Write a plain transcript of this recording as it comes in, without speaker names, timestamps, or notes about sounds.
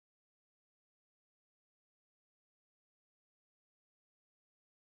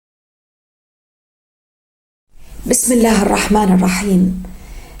بسم الله الرحمن الرحيم.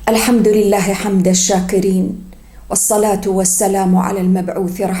 الحمد لله حمد الشاكرين، والصلاة والسلام على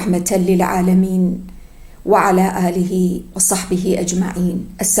المبعوث رحمة للعالمين وعلى آله وصحبه أجمعين.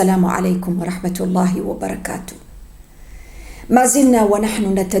 السلام عليكم ورحمة الله وبركاته. ما زلنا ونحن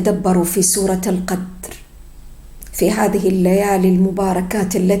نتدبر في سورة القدر في هذه الليالي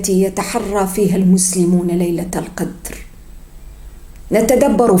المباركات التي يتحرى فيها المسلمون ليلة القدر.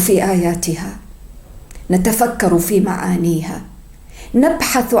 نتدبر في آياتها، نتفكر في معانيها،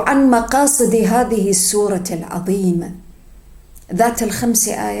 نبحث عن مقاصد هذه السورة العظيمة ذات ال5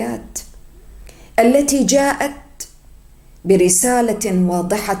 آيات التي جاءت برسالة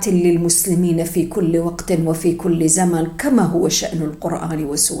واضحة للمسلمين في كل وقت وفي كل زمن، كما هو شأن القرآن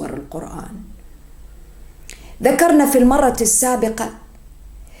وسور القرآن. ذكرنا في المرة السابقة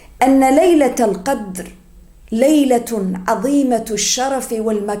أن ليلة القدر ليلة عظيمة الشرف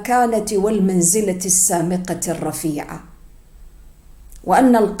والمكانة والمنزلة السامقة الرفيعة،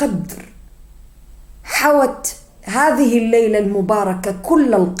 وأن القدر حوت هذه الليلة المباركة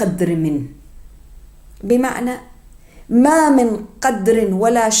كل القدر منه، بمعنى ما من قدر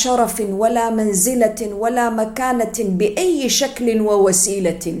ولا شرف ولا منزلة ولا مكانة بأي شكل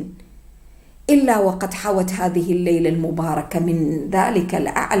ووسيلة إلا وقد حوت هذه الليلة المباركة من ذلك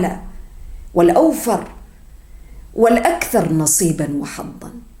الأعلى والأوفر والأكثر نصيبا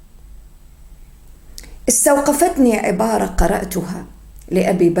وحظا. استوقفتني عبارة قرأتها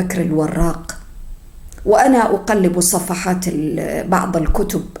لأبي بكر الوراق وأنا أقلب صفحات بعض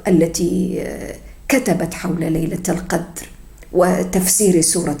الكتب التي كتبت حول ليلة القدر وتفسير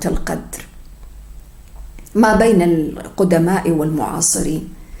سورة القدر ما بين القدماء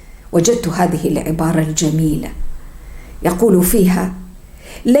والمعاصرين. وجدت هذه العبارة الجميلة يقول فيها: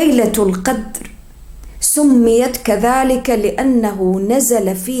 ليلة القدر سميت كذلك لأنه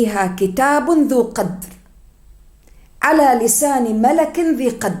نزل فيها كتاب ذو قدر على لسان ملك ذي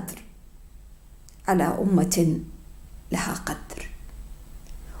قدر على أمة لها قدر.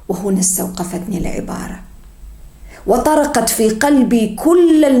 وهنا استوقفتني العبارة وطرقت في قلبي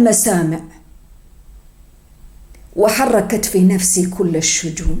كل المسامع وحركت في نفسي كل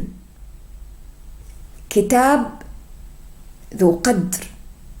الشجون. كتاب ذو قدر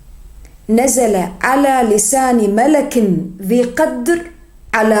نزل على لسان ملك ذي قدر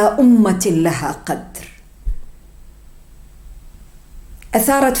على أمة لها قدر.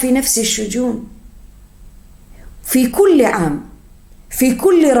 أثارت في نفسي الشجون. في كل عام، في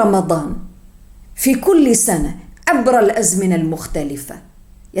كل رمضان، في كل سنة عبر الأزمنة المختلفة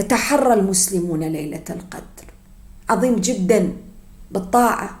يتحرى المسلمون ليلة القدر. عظيم جدا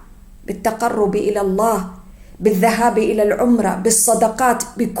بالطاعة، بالتقرب إلى الله، بالذهاب إلى العمرة، بالصدقات،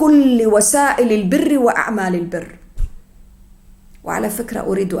 بكل وسائل البر وأعمال البر. وعلى فكرة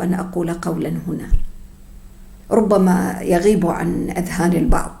أريد أن أقول قولا هنا ربما يغيب عن أذهان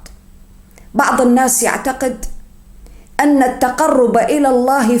البعض. بعض الناس يعتقد أن التقرب إلى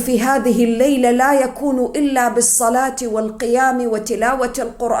الله في هذه الليلة لا يكون إلا بالصلاة والقيام وتلاوة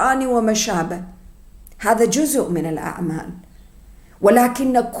القرآن وما شابه. هذا جزء من الأعمال،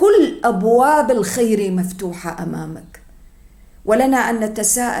 ولكن كل أبواب الخير مفتوحة أمامك. ولنا أن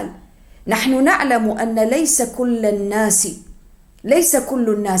نتساءل، نحن نعلم أن ليس كل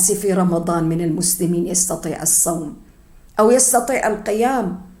الناس في رمضان من المسلمين يستطيع الصوم أو يستطيع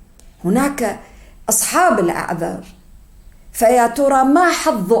القيام. هناك أصحاب الأعذار، فيا ترى ما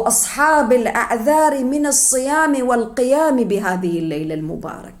حظ أصحاب الأعذار من الصيام والقيام بهذه الليلة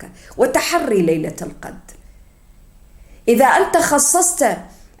المباركة وتحري ليلة القدر؟ إذا أنت خصصت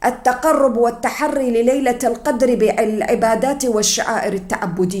التقرب والتحري لليلة القدر بالعبادات والشعائر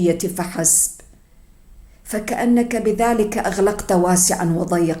التعبدية فحسب، فكأنك بذلك أغلقت واسعا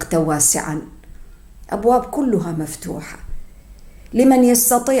وضيقت واسعا. أبواب كلها مفتوحة لمن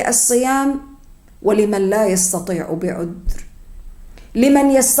يستطيع الصيام ولمن لا يستطيع بعذر،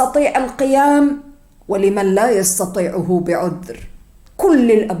 لمن يستطيع القيام ولمن لا يستطيعه بعذر.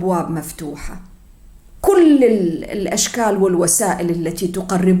 كل الأبواب مفتوحة، كل الأشكال والوسائل التي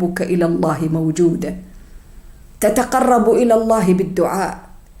تقربك إلى الله موجودة. تتقرب إلى الله بالدعاء،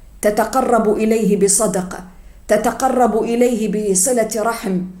 تتقرب إليه بصدقة، تتقرب إليه بصلة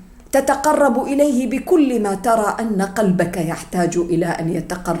رحم، تتقرب إليه بكل ما ترى أن قلبك يحتاج إلى أن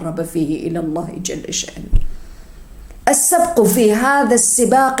يتقرب فيه إلى الله جل شأنه. السبق في هذا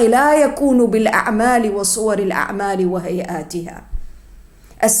السباق لا يكون بالأعمال وصور الأعمال وهيئاتها،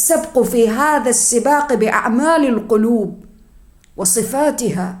 السبق في هذا السباق بأعمال القلوب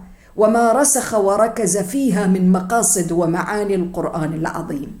وصفاتها وما رسخ وركز فيها من مقاصد ومعاني القرآن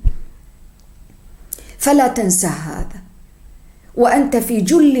العظيم. فلا تنسى هذا، وأنت في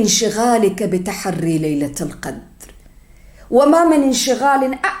جل انشغالك بتحري ليلة القدر. وما من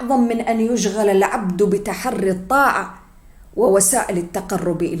انشغال أعظم من أن يشغل العبد بتحري الطاعة ووسائل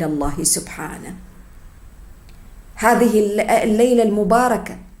التقرب إلى الله سبحانه. هذه الليلة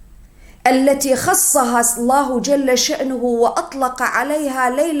المباركة التي خصها الله جل شأنه وأطلق عليها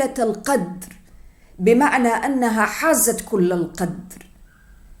ليلة القدر، بمعنى أنها حازت كل القدر،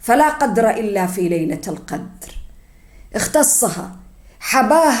 فلا قدر إلا في ليلة القدر. اختصها،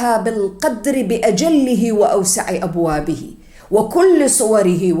 حباها بالقدر بأجله وأوسع أبوابه وكل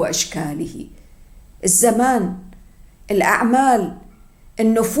صوره وأشكاله. الزمان، الأعمال،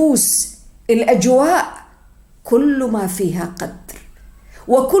 النفوس، الأجواء، كل ما فيها قدر،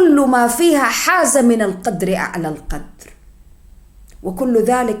 وكل ما فيها حاز من القدر أعلى القدر. وكل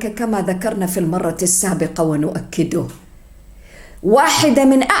ذلك كما ذكرنا في المرة السابقة ونؤكده، واحدة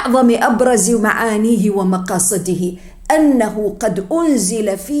من أعظم أبرز معانيه ومقاصده أنه قد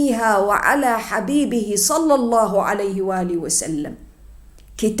أنزل فيها وعلى حبيبه صلى الله عليه وآله وسلم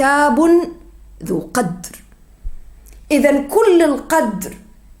كتاب ذو قدر. إذن كل القدر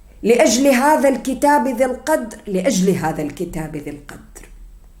لأجل هذا الكتاب ذي القدر، لأجل هذا الكتاب ذي القدر.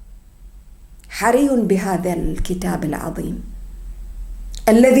 حري بهذا الكتاب العظيم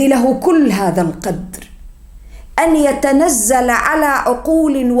الذي له كل هذا القدر أن يتنزل على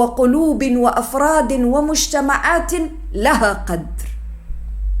عقول وقلوب وأفراد ومجتمعات لها قدر.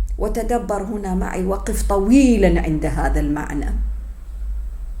 وتدبر هنا معي، وقف طويلا عند هذا المعنى.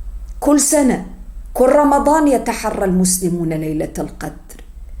 كل سنة، كل رمضان يتحرى المسلمون ليلة القدر،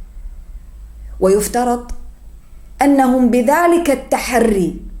 ويفترض أنهم بذلك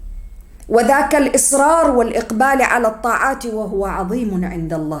التحري وذاك الإصرار والإقبال على الطاعات، وهو عظيم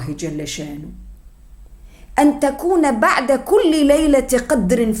عند الله جل شأنه، أن تكون بعد كل ليلة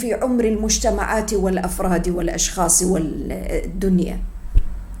قدر في عمر المجتمعات والأفراد والأشخاص والدنيا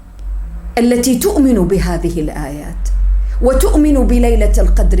التي تؤمن بهذه الآيات وتؤمن بليلة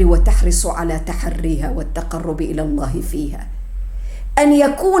القدر وتحرص على تحريها والتقرب إلى الله فيها، أن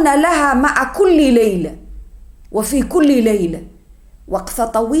يكون لها مع كل ليلة وفي كل ليلة وقفة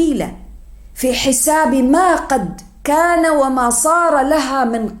طويلة في حساب ما قد كان وما صار لها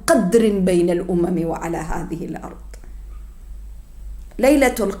من قدر بين الأمم وعلى هذه الأرض.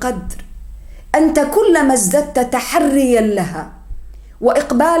 ليلة القدر أنت كلما ازددت تحريا لها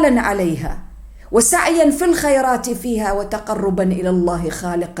وإقبالا عليها وسعيا في الخيرات فيها وتقربا إلى الله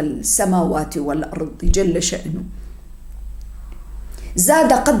خالق السماوات والأرض جل شأنه،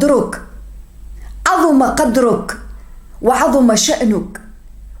 زاد قدرك، عظم قدرك وعظم شأنك.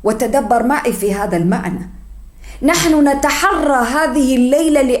 وتدبر معي في هذا المعنى. نحن نتحرى هذه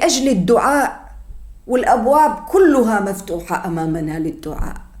الليلة لأجل الدعاء، والأبواب كلها مفتوحة أمامنا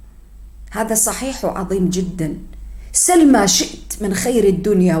للدعاء. هذا صحيح وعظيم جدا. سل ما شئت من خير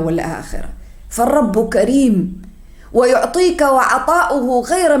الدنيا والآخرة، فالرب كريم ويعطيك، وعطاؤه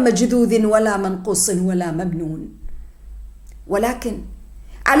غير مجذوذ ولا منقوص ولا ممنون. ولكن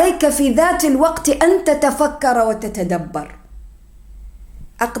عليك في ذات الوقت أن تتفكر وتتدبر.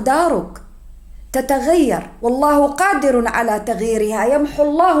 أقدارك تتغير والله قادر على تغييرها، يمحو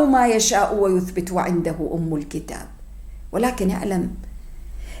الله ما يشاء ويثبت وعنده أم الكتاب. ولكن اعلم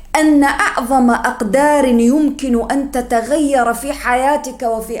أن أعظم أقدار يمكن أن تتغير في حياتك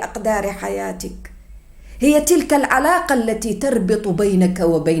وفي أقدار حياتك هي تلك العلاقة التي تربط بينك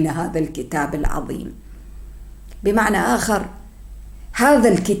وبين هذا الكتاب العظيم. بمعنى آخر، هذا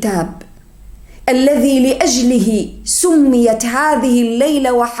الكتاب الذي لأجله سميت هذه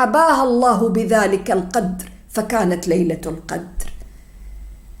الليلة وحباها الله بذلك القدر فكانت ليلة القدر،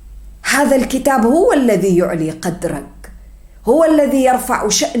 هذا الكتاب هو الذي يعلي قدرك، هو الذي يرفع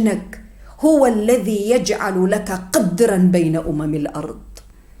شأنك، هو الذي يجعل لك قدرا بين أمم الأرض.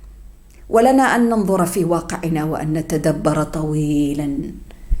 ولنا أن ننظر في واقعنا وأن نتدبر طويلا.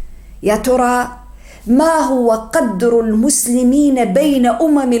 يا ترى ما هو قدر المسلمين بين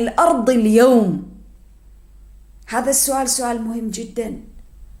أمم الأرض اليوم؟ هذا السؤال سؤال مهم جدا.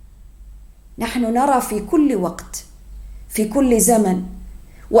 نحن نرى في كل وقت، في كل زمن،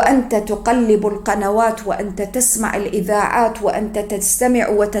 وأنت تقلب القنوات وأنت تسمع الإذاعات وأنت تستمع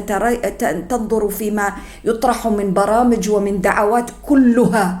وتنظر فيما يطرح من برامج ومن دعوات،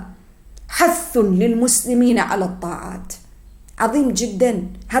 كلها حث للمسلمين على الطاعات. عظيم جدا،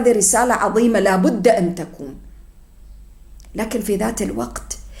 هذه رسالة عظيمة لا بد أن تكون. لكن في ذات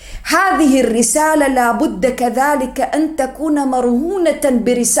الوقت هذه الرسالة لا بد كذلك أن تكون مرهونة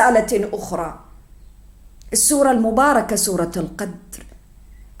برسالة أخرى. السورة المباركة سورة القدر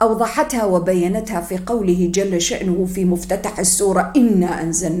أوضحتها وبينتها في قوله جل شأنه في مفتتح السورة: إنا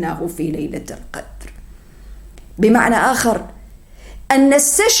أنزلناه في ليلة القدر. بمعنى آخر، أن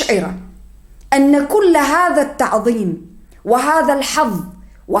نستشعر أن كل هذا التعظيم وهذا الحظ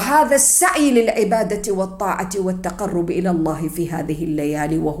وهذا السعي للعبادة والطاعة والتقرب إلى الله في هذه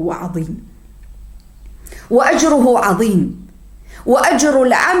الليالي وهو عظيم، وأجره عظيم، وأجر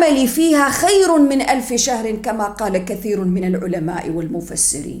العمل فيها خير من 1000 شهر كما قال كثير من العلماء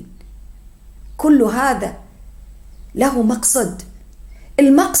والمفسرين. كل هذا له مقصد،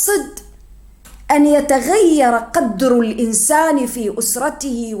 المقصد أن يتغير قدر الإنسان في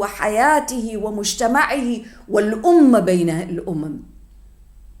أسرته وحياته ومجتمعه والأمة بين الأمم.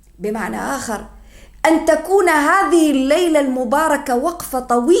 بمعنى آخر، أن تكون هذه الليلة المباركة وقفة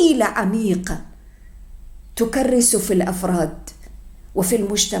طويلة عميقة تكرس في الأفراد وفي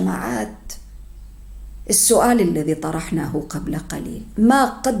المجتمعات السؤال الذي طرحناه قبل قليل: ما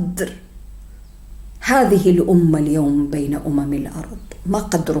قدر هذه الأمة اليوم بين أمم الأرض؟ ما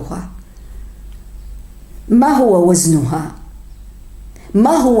قدرها؟ ما هو وزنها؟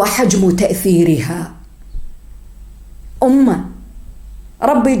 ما هو حجم تأثيرها؟ أمة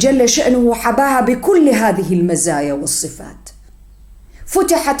ربي جل شأنه حباها بكل هذه المزايا والصفات.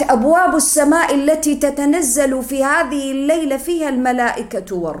 فتحت أبواب السماء التي تتنزل في هذه الليلة فيها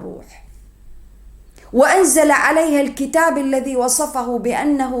الملائكة والروح، وأنزل عليها الكتاب الذي وصفه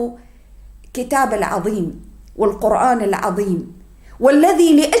بأنه كتاب العظيم والقرآن العظيم،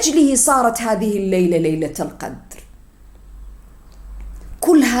 والذي لأجله صارت هذه الليلة ليلة القدر.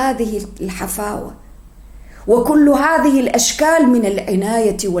 كل هذه الحفاوة وكل هذه الأشكال من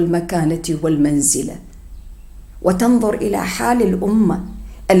العناية والمكانة والمنزلة، وتنظر إلى حال الأمة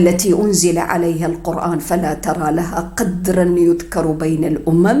التي أنزل عليها القرآن فلا ترى لها قدرا يذكر بين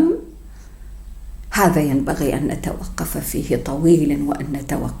الأمم. هذا ينبغي أن نتوقف فيه طويلا وأن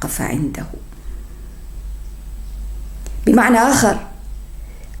نتوقف عنده. بمعنى آخر،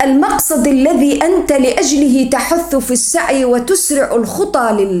 المقصد الذي أنت لأجله تحث في السعي وتسرع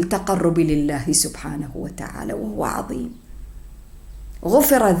الخطى للتقرب لله سبحانه وتعالى وهو عظيم.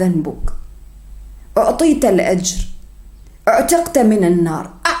 غفر ذنبك، أعطيت الأجر، اعتقت من النار،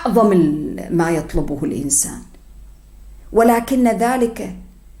 أعظم ما يطلبه الإنسان. ولكن ذلك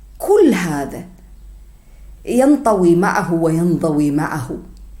كل هذا ينطوي معه وينضوي معه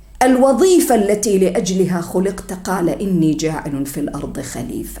الوظيفة التي لأجلها خلقت. قال: إني جاعل في الأرض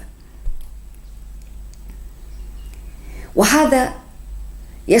خليفة. وهذا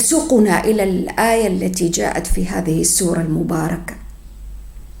يسوقنا إلى الآية التي جاءت في هذه السورة المباركة.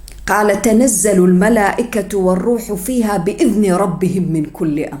 قال: تنزل الملائكة والروح فيها بإذن ربهم من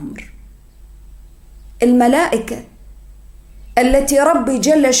كل أمر. الملائكة التي ربي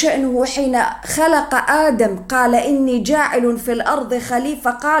جل شأنه حين خلق آدم قال: إني جاعل في الأرض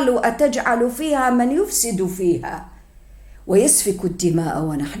خليفة، قالوا: أتجعل فيها من يفسد فيها ويسفك الدماء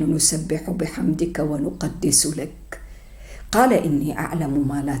ونحن نسبح بحمدك ونقدس لك؟ قال: إني أعلم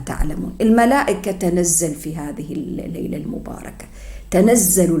ما لا تعلمون. الملائكة تنزل في هذه الليلة المباركة،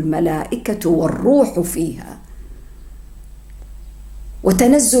 تنزل الملائكة والروح فيها.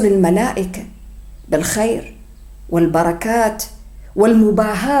 وتنزل الملائكة بالخير والبركات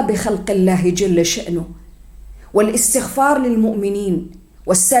والمباهاة بخلق الله جل شأنه والاستغفار للمؤمنين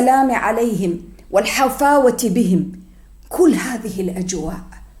والسلام عليهم والحفاوة بهم. كل هذه الأجواء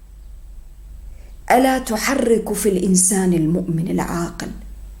ألا تحرك في الإنسان المؤمن العاقل؟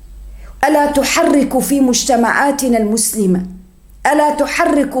 ألا تحرك في مجتمعاتنا المسلمة؟ ألا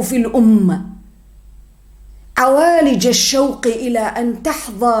تحرك في الأمة عوالج الشوق إلى أن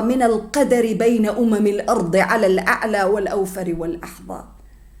تحظى من القدر بين أمم الأرض على الأعلى والأوفر والأحظى؟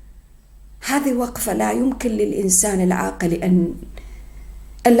 هذه وقفة لا يمكن للإنسان العاقل أن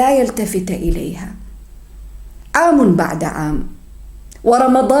لا يلتفت إليها. عام بعد عام،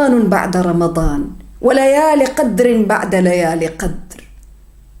 ورمضان بعد رمضان، وليالي قدر بعد ليالي قدر،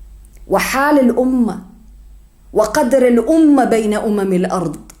 وحال الأمة وقدر الأمة بين أمم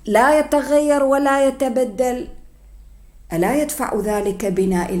الأرض لا يتغير ولا يتبدل. ألا يدفع ذلك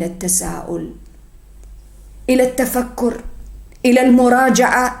بنا إلى التساؤل، إلى التفكر، إلى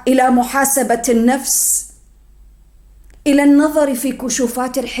المراجعة، إلى محاسبة النفس، إلى النظر في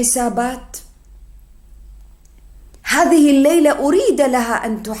كشوفات الحسابات؟ هذه الليلة أريد لها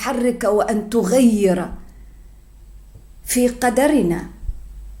أن تحرك وأن تغير في قدرنا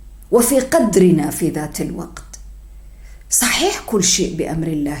وفي قدرنا في ذات الوقت. صحيح كل شيء بأمر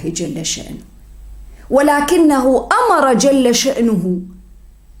الله جل شأنه، ولكنه أمر جل شأنه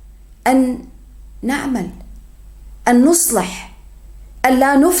أن نعمل، أن نصلح، أن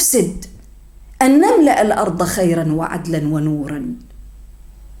لا نفسد، أن نملأ الأرض خيرا وعدلا ونورا.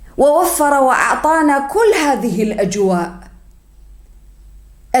 ووفر وأعطانا كل هذه الأجواء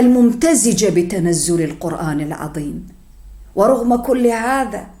الممتزجة بتنزل القرآن العظيم ورغم كل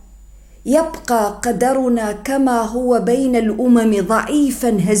هذا يبقى قدرنا كما هو بين الأمم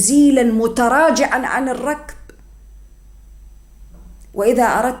ضعيفا هزيلا متراجعا عن الركب. وإذا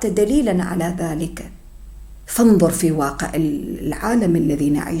أردت دليلا على ذلك فانظر في واقع العالم الذي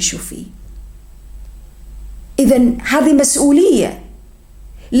نعيش فيه. إذن هذه مسؤولية.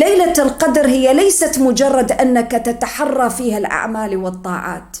 ليلة القدر هي ليست مجرد أنك تتحرى فيها الأعمال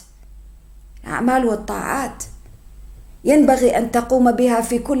والطاعات. الأعمال والطاعات ينبغي أن تقوم بها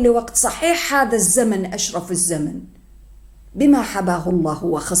في كل وقت. صحيح هذا الزمن أشرف الزمن بما حباه الله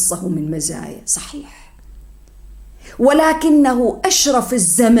وخصه من مزايا، صحيح، ولكنه أشرف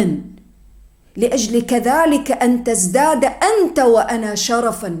الزمن لأجل كذلك أن تزداد أنت وأنا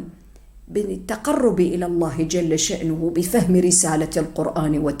شرفا بالتقرب إلى الله جل شأنه بفهم رسالة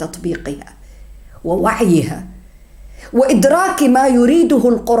القرآن وتطبيقها ووعيها وإدراك ما يريده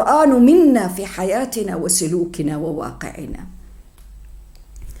القرآن منا في حياتنا وسلوكنا وواقعنا.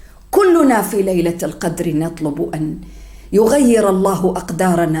 كلنا في ليلة القدر نطلب أن يغير الله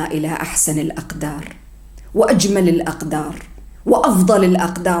أقدارنا إلى أحسن الأقدار وأجمل الأقدار وأفضل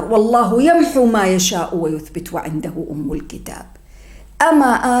الأقدار، والله يمحو ما يشاء ويثبت وعنده أم الكتاب.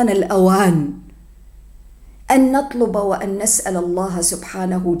 أما آن الأوان أن نطلب وأن نسأل الله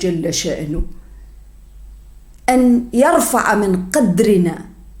سبحانه جل شأنه أن يرفع من قدرنا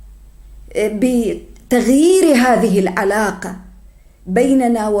بتغيير هذه العلاقة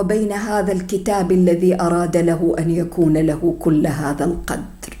بيننا وبين هذا الكتاب الذي أراد له أن يكون له كل هذا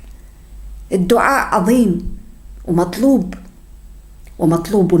القدر. الدعاء عظيم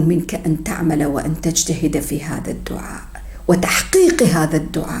ومطلوب منك أن تعمل وأن تجتهد في هذا الدعاء وتحقيق هذا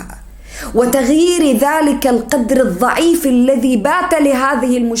الدعاء وتغيير ذلك القدر الضعيف الذي بات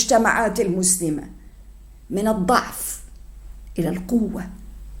لهذه المجتمعات المسلمة من الضعف إلى القوة،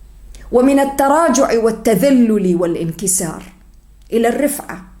 ومن التراجع والتذلل والانكسار إلى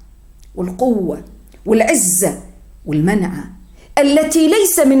الرفعة والقوة والعزة والمنعة التي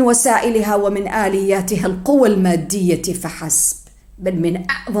ليس من وسائلها ومن آلياتها القوى المادية فحسب، بل من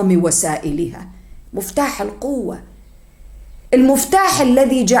أعظم وسائلها مفتاح القوة، المفتاح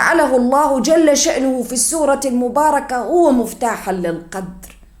الذي جعله الله جل شأنه في السورة المباركة هو مفتاحا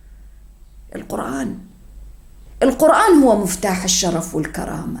للقدر. القرآن هو مفتاح الشرف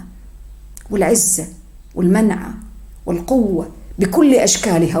والكرامة والعزة والمنعة والقوة بكل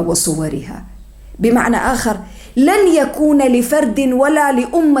أشكالها وصورها. بمعنى آخر، لن يكون لفرد ولا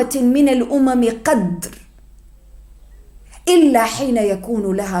لأمة من الأمم قدر إلا حين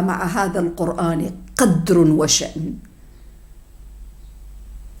يكون لها مع هذا القرآن قدر وشأن.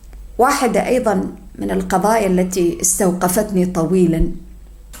 واحدة أيضا من القضايا التي استوقفتني طويلا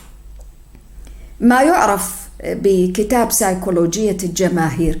ما يعرف بكتاب سيكولوجية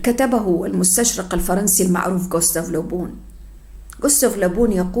الجماهير، كتبه المستشرق الفرنسي المعروف غوستاف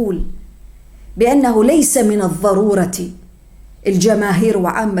لوبون يقول بأنه ليس من الضرورة الجماهير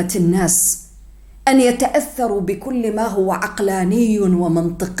وعامة الناس أن يتأثروا بكل ما هو عقلاني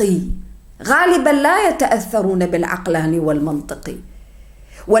ومنطقي. غالبا لا يتأثرون بالعقلاني والمنطقي،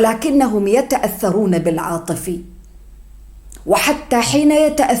 ولكنهم يتأثرون بالعاطفي. وحتى حين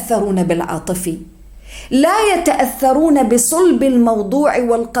يتأثرون بالعاطفي لا يتأثرون بصلب الموضوع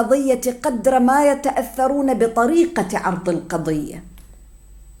والقضية قدر ما يتأثرون بطريقة عرض القضية.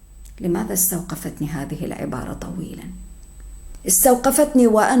 لماذا استوقفتني هذه العبارة طويلا؟ استوقفتني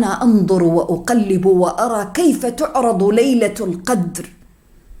وأنا أنظر وأقلب وأرى كيف تعرض ليلة القدر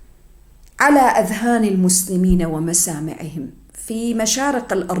على أذهان المسلمين ومسامعهم في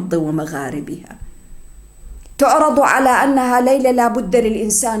مشارق الأرض ومغاربها. تعرض على أنها ليلة لا بد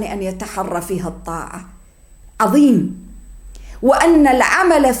للإنسان أن يتحرى فيها الطاعة، عظيم، وأن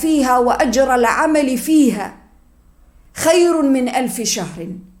العمل فيها وأجر العمل فيها خير من 1000 شهر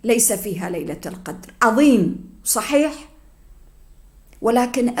ليس فيها ليلة القدر، عظيم، صحيح.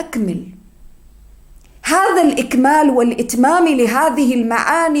 ولكن أكمل هذا الإكمال والإتمام لهذه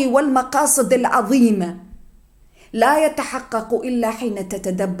المعاني والمقاصد العظيمة لا يتحقق إلا حين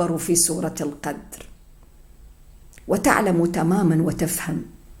تتدبر في سورة القدر وتعلم تماما وتفهم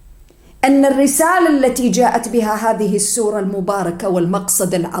أن الرسالة التي جاءت بها هذه السورة المباركة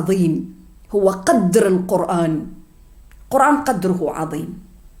والمقصد العظيم هو قدر القرآن. القرآن قدره عظيم،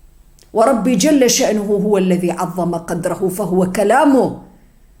 وربي جل شأنه هو الذي عظم قدره، فهو كلامه،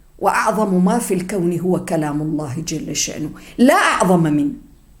 وأعظم ما في الكون هو كلام الله جل شأنه، لا أعظم منه.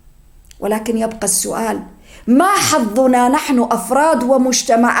 ولكن يبقى السؤال: ما حظنا نحن أفراد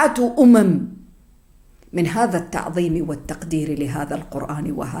ومجتمعات من هذا التعظيم والتقدير لهذا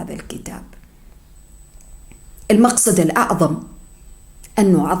القرآن وهذا الكتاب؟ المقصد الأعظم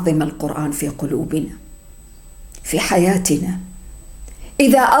أن نعظم القرآن في قلوبنا، في حياتنا.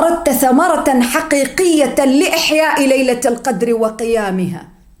 إذا أردت ثمرة حقيقية لإحياء ليلة القدر وقيامها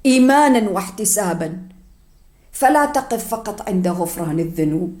إيمانا واحتسابا، فلا تقف فقط عند غفران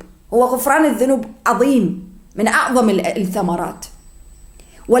الذنوب. هو غفران الذنوب عظيم، من أعظم الثمرات،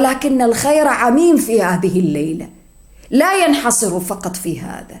 ولكن الخير عميم في هذه الليلة، لا ينحصر فقط في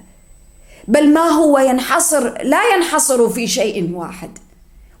هذا، بل ما هو لا ينحصر في شيء واحد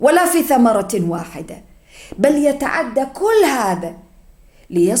ولا في ثمرة واحدة، بل يتعدى كل هذا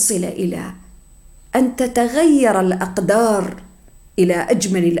ليصل إلى أن تتغير الأقدار إلى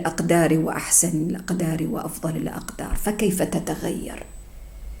أجمل الأقدار وأحسن الأقدار وأفضل الأقدار. فكيف تتغير؟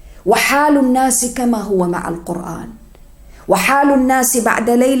 وحال الناس كما هو مع القرآن، وحال الناس بعد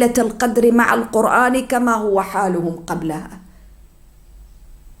ليلة القدر مع القرآن كما هو حالهم قبلها.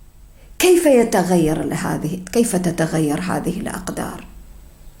 كيف تتغير هذه الأقدار؟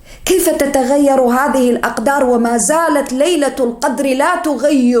 كيف تتغير هذه الأقدار وما زالت ليلة القدر لا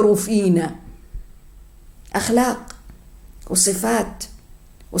تغير فينا أخلاق وصفات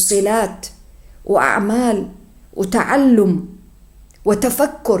وصلات وأعمال وتعلم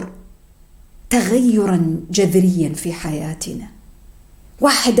وتفكر، تغيرا جذريا في حياتنا.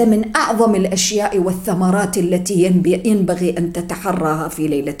 واحدة من أعظم الأشياء والثمرات التي ينبغي أن تتحراها في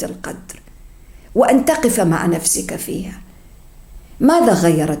ليلة القدر وأن تقف مع نفسك فيها. ماذا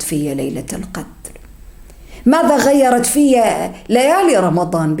غيرت في ليلة القدر؟ ماذا غيرت في ليالي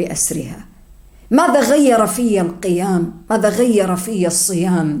رمضان بأسرها؟ ماذا غير في القيام؟ ماذا غير في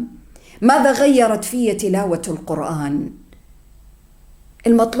الصيام؟ ماذا غيرت في تلاوة القرآن؟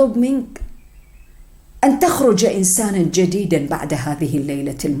 المطلوب منك أن تخرج إنسانا جديدا بعد هذه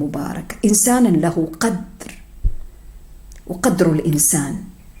الليلة المباركة، إنسانا له قدر، وقدر الإنسان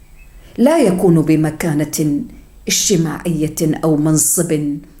لا يكون بمكانة اجتماعية أو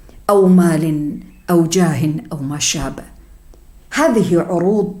منصب أو مال أو جاه أو ما شابه. هذه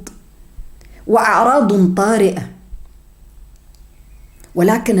عروض وأعراض طارئة،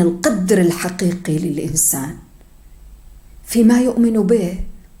 ولكن القدر الحقيقي للإنسان فيما يؤمن به،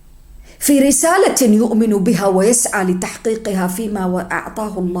 في رسالة يؤمن بها ويسعى لتحقيقها فيما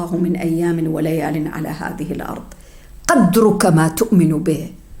أعطاه الله من أيام وليال على هذه الأرض. قدرك ما تؤمن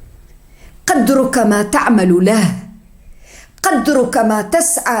به، قدرك ما تعمل له، قدرك ما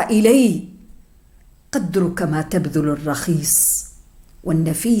تسعى إليه، قدرك ما تبذل الرخيص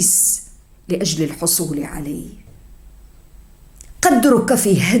والنفيس لأجل الحصول عليه، قدرك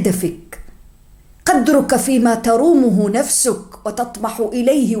في هدفك، قدرك فيما ترومه نفسك وتطمح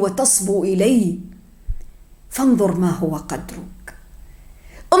إليه وتصبو إليه. فانظر ما هو قدرك،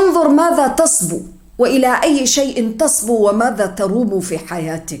 انظر ماذا تصبو وإلى أي شيء تصبو وماذا تروم في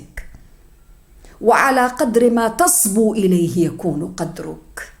حياتك، وعلى قدر ما تصبو إليه يكون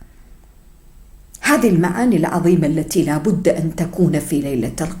قدرك. هذه المعاني العظيمة التي لا بد أن تكون في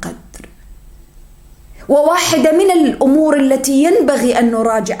ليلة القدر. وواحدة من الأمور التي ينبغي أن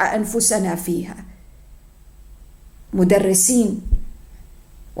نراجع أنفسنا فيها، مدرسين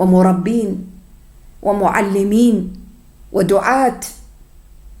ومربين ومعلمين ودعاة،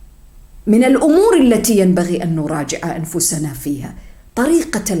 من الأمور التي ينبغي أن نراجع أنفسنا فيها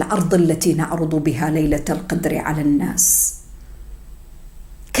طريقة العرض التي نعرض بها ليلة القدر على الناس.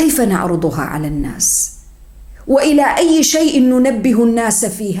 كيف نعرضها على الناس؟ وإلى أي شيء ننبه الناس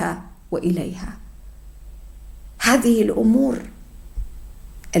فيها وإليها؟ هذه الأمور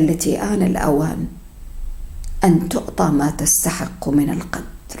التي آن الأوان أن تعطى ما تستحق من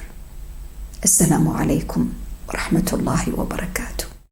القدر. السلام عليكم ورحمة الله وبركاته.